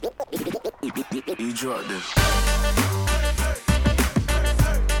drop this.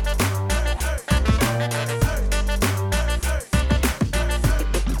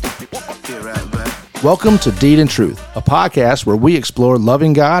 Welcome to Deed and Truth, a podcast where we explore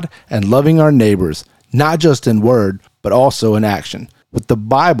loving God and loving our neighbors, not just in word, but also in action, with the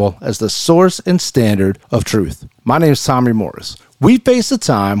Bible as the source and standard of truth. My name is Tommy Morris. We face a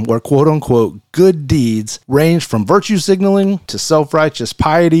time where quote-unquote good deeds range from virtue signaling to self-righteous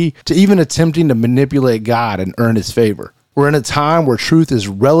piety to even attempting to manipulate God and earn his favor. We're in a time where truth is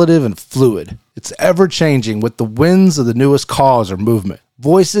relative and fluid. It's ever-changing with the winds of the newest cause or movement.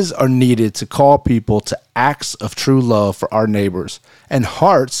 Voices are needed to call people to acts of true love for our neighbors and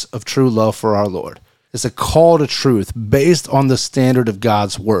hearts of true love for our Lord. It's a call to truth based on the standard of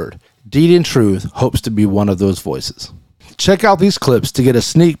God's word. Deed and Truth hopes to be one of those voices. Check out these clips to get a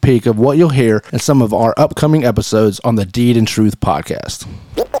sneak peek of what you'll hear in some of our upcoming episodes on the Deed and Truth podcast.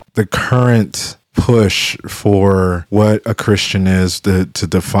 The current push for what a Christian is to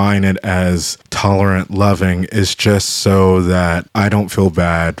define it as tolerant, loving is just so that I don't feel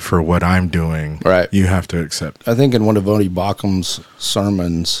bad for what I'm doing. Right. You have to accept. I think in one of Vonnie Baucham's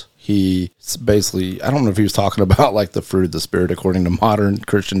sermons, he basically, I don't know if he was talking about like the fruit of the Spirit according to modern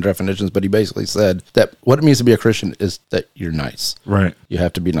Christian definitions, but he basically said that what it means to be a Christian is that you're nice. Right. You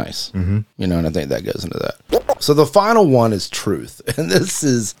have to be nice. Mm-hmm. You know, and I think that goes into that. So the final one is truth. And this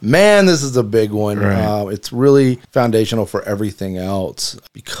is a big one. Right. It's really foundational for everything else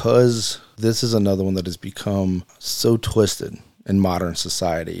because this is another one that has become so twisted in modern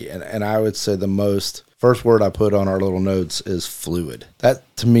society. And I would say the first word I put on our little notes is fluid. That,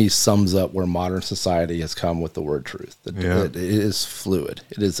 to me, sums up where modern society has come with the word truth. It is fluid.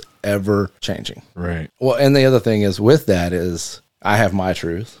 It is ever changing. Right. Well, and the other thing is with that is I have my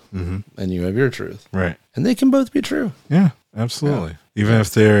truth and you have your truth. Right. And they can both be true. Yeah, absolutely. Yeah. Even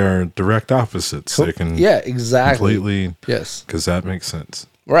if they are direct opposites, they can exactly. completely, yes, because that makes sense.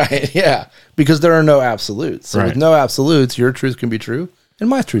 Right, yeah, because there are no absolutes. So right. With no absolutes, your truth can be true. And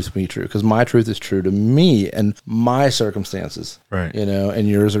my truth can be true because my truth is true to me and my circumstances. Right. You know, and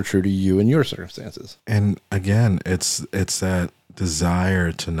yours are true to you and your circumstances. And again, it's that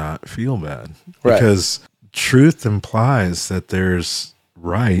desire to not feel bad. Right. Because truth implies that there's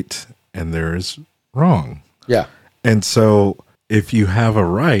right and there's wrong. Yeah. And so if you have a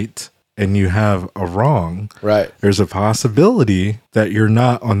right and you have a wrong, right, there's a possibility that you're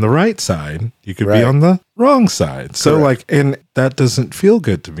not on the right side. You could right. be on the wrong side. So correct. and that doesn't feel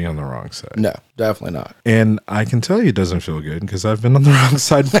good to be on the wrong side. No, definitely not. And I can tell you it doesn't feel good because I've been on the wrong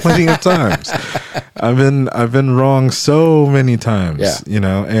side plenty of times. I've been wrong so many times, you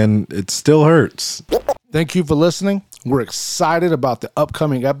know, and it still hurts. Thank you for listening. We're excited about the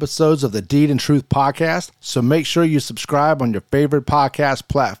upcoming episodes of the Deed and Truth podcast, so make sure you subscribe on your favorite podcast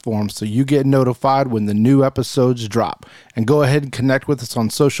platform so you get notified when the new episodes drop. And go ahead and connect with us on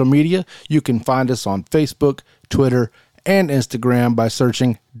social media. You can find us on Facebook, Twitter, and Instagram by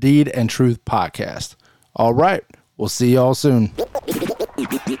searching Deed and Truth Podcast. All right, we'll see y'all soon.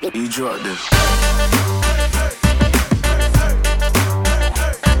 You drop this.